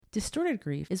Distorted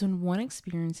grief is when one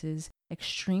experiences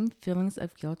extreme feelings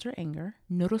of guilt or anger,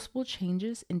 noticeable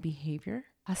changes in behavior,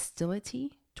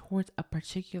 hostility towards a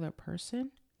particular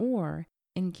person, or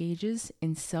engages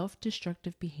in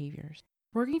self-destructive behaviors.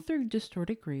 Working through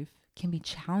distorted grief can be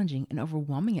challenging and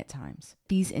overwhelming at times.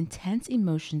 These intense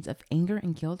emotions of anger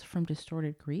and guilt from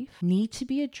distorted grief need to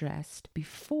be addressed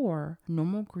before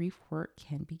normal grief work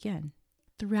can begin.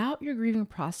 Throughout your grieving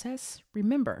process,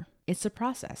 remember, it's a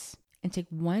process, and take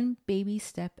one baby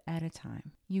step at a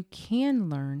time. You can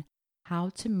learn how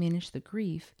to manage the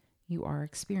grief you are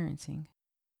experiencing.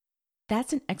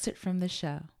 That's an excerpt from the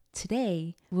show.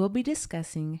 Today, we'll be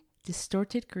discussing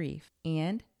distorted grief,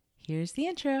 and here's the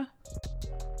intro.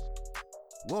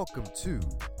 Welcome to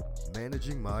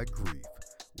Managing My Grief,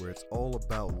 where it's all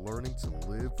about learning to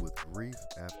live with grief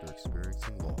after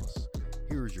experiencing loss.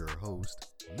 Here's your host,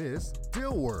 Miss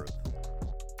Dilworth.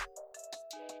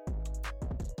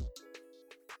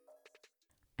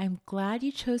 I'm glad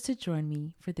you chose to join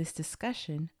me for this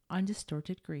discussion on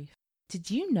distorted grief.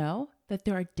 Did you know that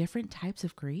there are different types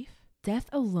of grief? Death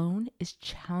alone is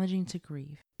challenging to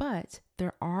grieve, but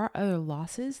there are other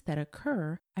losses that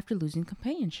occur after losing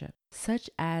companionship,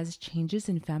 such as changes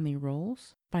in family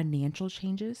roles, financial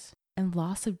changes, and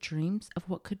loss of dreams of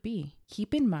what could be.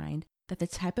 Keep in mind that the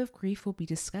type of grief we'll be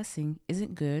discussing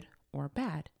isn't good or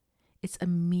bad. It's a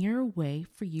mere way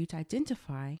for you to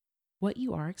identify what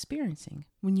you are experiencing.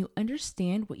 When you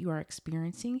understand what you are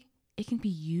experiencing, it can be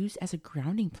used as a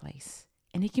grounding place,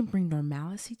 and it can bring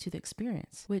normalcy to the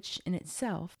experience, which in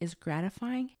itself is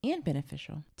gratifying and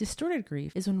beneficial. Distorted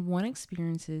grief is when one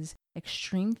experiences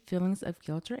extreme feelings of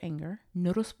guilt or anger,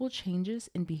 noticeable changes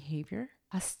in behavior,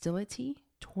 hostility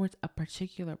towards a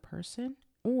particular person,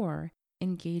 or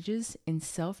engages in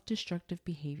self-destructive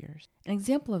behaviors. An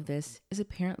example of this is a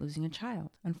parent losing a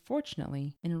child.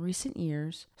 Unfortunately, in recent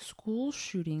years, school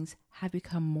shootings have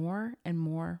become more and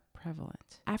more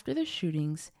prevalent. After the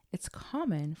shootings, it's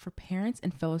common for parents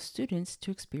and fellow students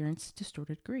to experience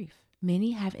distorted grief.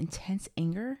 Many have intense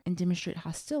anger and demonstrate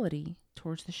hostility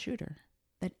towards the shooter.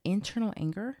 That internal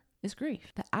anger is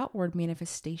grief. The outward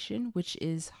manifestation, which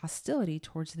is hostility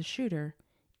towards the shooter,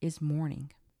 is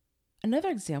mourning. Another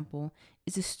example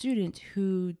is a student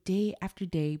who day after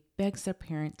day begs their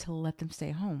parent to let them stay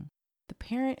home. The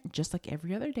parent, just like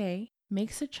every other day,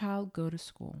 makes the child go to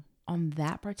school. On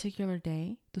that particular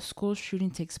day, the school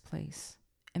shooting takes place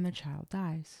and the child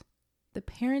dies. The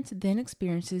parent then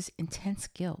experiences intense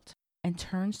guilt and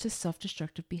turns to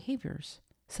self-destructive behaviors,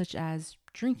 such as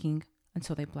drinking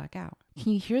until they black out.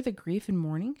 Can you hear the grief and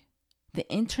mourning?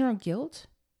 The internal guilt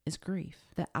is grief.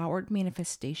 The outward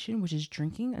manifestation, which is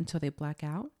drinking until they black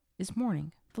out, is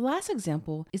mourning. The last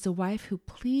example is a wife who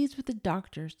pleads with the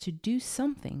doctors to do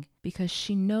something because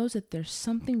she knows that there's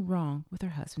something wrong with her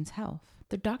husband's health.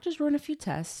 The doctors run a few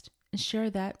tests and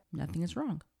share that nothing is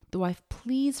wrong. The wife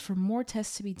pleads for more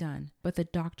tests to be done, but the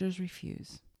doctors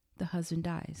refuse. The husband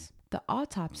dies. The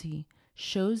autopsy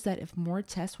shows that if more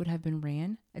tests would have been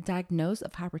ran, a diagnosis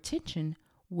of hypertension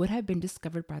would have been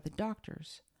discovered by the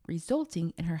doctors,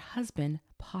 resulting in her husband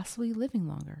possibly living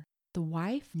longer. The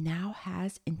wife now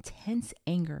has intense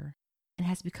anger and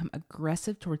has become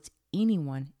aggressive towards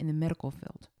anyone in the medical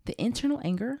field. The internal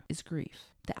anger is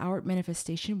grief. The outward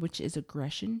manifestation, which is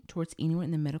aggression towards anyone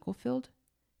in the medical field,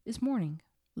 is mourning.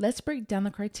 Let's break down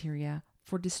the criteria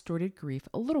for distorted grief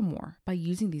a little more by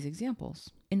using these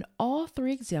examples. In all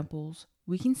three examples,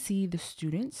 we can see the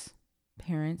students,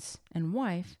 parents, and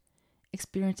wife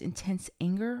experience intense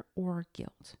anger or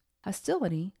guilt.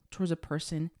 Hostility towards a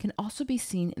person can also be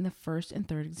seen in the first and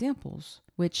third examples,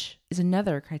 which is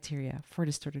another criteria for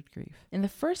distorted grief. In the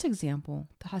first example,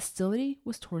 the hostility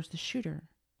was towards the shooter.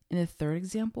 In the third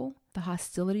example, the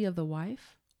hostility of the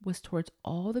wife was towards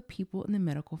all the people in the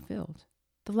medical field.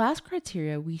 The last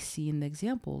criteria we see in the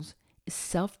examples is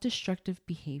self-destructive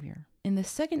behavior. In the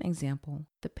second example,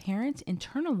 the parents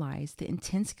internalized the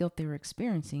intense guilt they were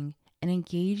experiencing and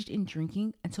engaged in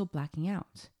drinking until blacking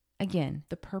out. Again,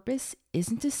 the purpose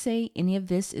isn't to say any of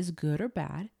this is good or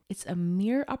bad. It's a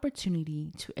mere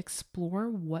opportunity to explore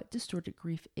what distorted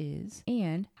grief is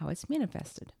and how it's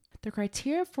manifested. The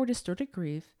criteria for distorted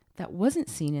grief that wasn't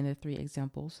seen in the three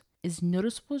examples is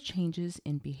noticeable changes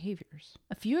in behaviors.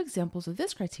 A few examples of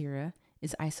this criteria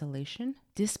is isolation,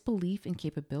 disbelief in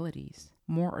capabilities,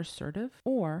 more assertive,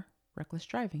 or reckless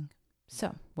driving.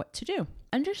 So, what to do?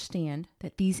 Understand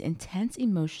that these intense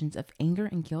emotions of anger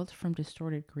and guilt from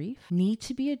distorted grief need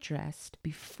to be addressed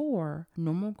before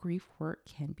normal grief work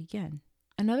can begin.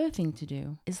 Another thing to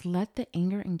do is let the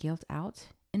anger and guilt out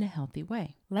in a healthy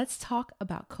way. Let's talk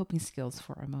about coping skills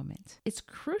for a moment. It's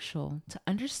crucial to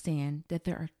understand that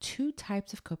there are two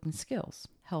types of coping skills,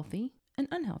 healthy and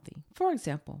unhealthy. For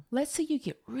example, let's say you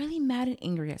get really mad and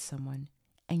angry at someone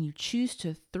and you choose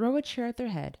to throw a chair at their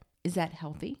head. Is that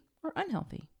healthy or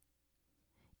unhealthy?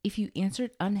 If you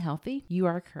answered unhealthy, you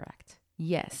are correct.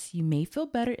 Yes, you may feel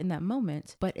better in that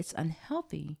moment, but it's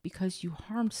unhealthy because you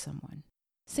harmed someone.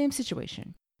 Same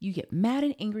situation. You get mad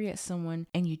and angry at someone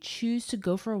and you choose to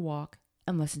go for a walk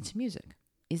and listen to music.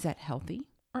 Is that healthy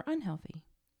or unhealthy?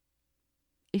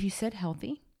 If you said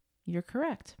healthy, you're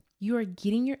correct. You are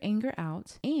getting your anger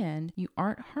out and you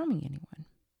aren't harming anyone.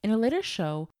 In a later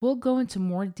show, we'll go into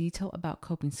more detail about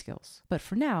coping skills. But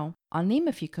for now, I'll name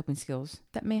a few coping skills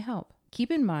that may help.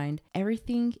 Keep in mind,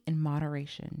 everything in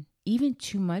moderation. Even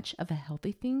too much of a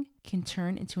healthy thing can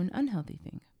turn into an unhealthy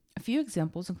thing. A few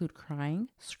examples include crying,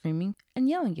 screaming, and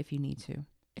yelling if you need to.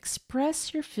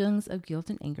 Express your feelings of guilt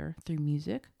and anger through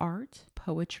music, art,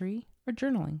 poetry, or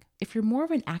journaling. If you're more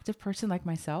of an active person like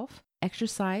myself,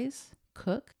 exercise,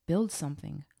 cook, build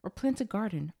something, or plant a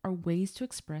garden are ways to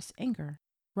express anger.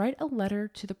 Write a letter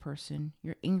to the person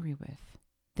you're angry with,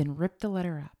 then rip the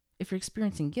letter up. If you're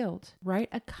experiencing guilt, write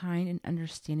a kind and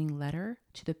understanding letter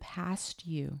to the past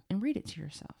you and read it to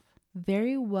yourself.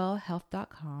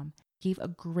 VerywellHealth.com gave a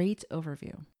great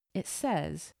overview. It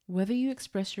says, whether you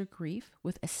express your grief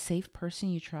with a safe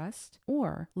person you trust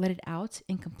or let it out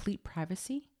in complete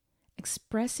privacy,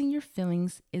 expressing your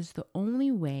feelings is the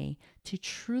only way to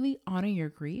truly honor your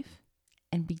grief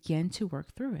and begin to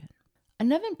work through it.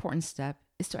 Another important step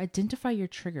is to identify your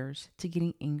triggers to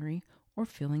getting angry or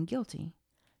feeling guilty.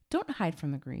 Don't hide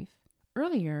from the grief.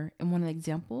 Earlier, in one of the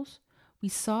examples, we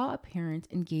saw a parent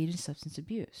engage in substance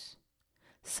abuse.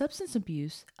 Substance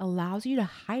abuse allows you to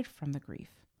hide from the grief,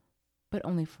 but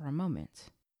only for a moment.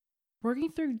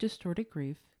 Working through distorted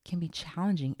grief can be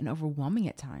challenging and overwhelming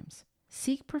at times.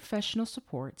 Seek professional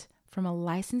support from a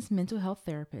licensed mental health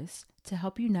therapist to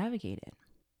help you navigate it.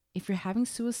 If you're having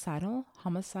suicidal,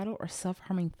 homicidal, or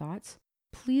self-harming thoughts,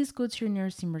 please go to your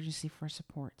nearest emergency for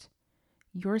support.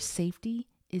 Your safety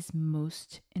is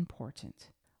most important.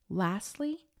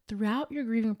 Lastly, throughout your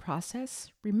grieving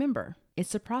process, remember,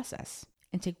 it's a process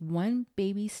and take one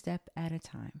baby step at a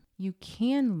time. You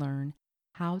can learn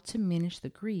how to manage the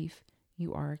grief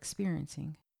you are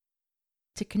experiencing.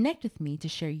 To connect with me to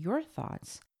share your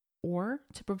thoughts or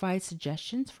to provide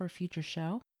suggestions for a future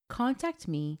show, contact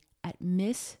me at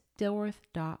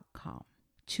missdilworth.com.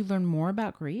 To learn more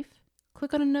about grief,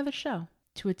 click on another show.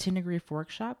 To attend a grief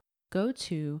workshop, go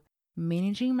to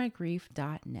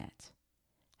managingmygrief.net.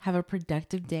 Have a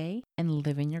productive day and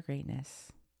live in your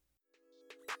greatness.